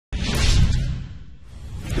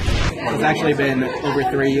It's actually been over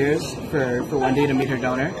 3 years for Wendy to meet her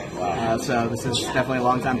donor. So this is definitely a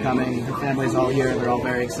long time coming. Her family's all here. They're all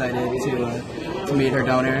very excited to meet her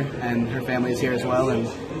donor, and her family is here as well, and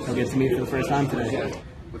they'll get to meet for the first time today.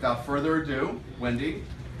 Without further ado, Wendy,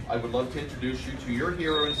 I would love to introduce you to your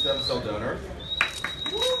hero and stem cell donor.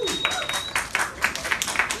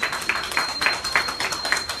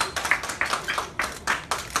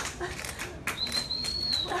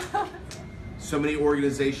 So many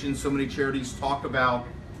organizations, so many charities talk about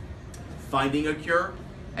finding a cure.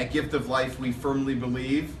 At Gift of Life, we firmly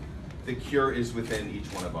believe the cure is within each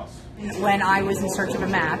one of us. When I was in search of a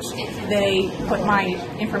match, they put my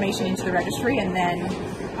information into the registry, and then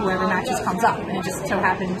whoever matches comes up. And it just so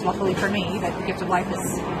happened, luckily for me, that the Gift of Life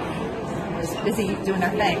was busy doing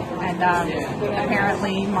their thing. And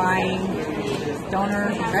apparently my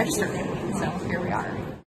donor registered, so here we are.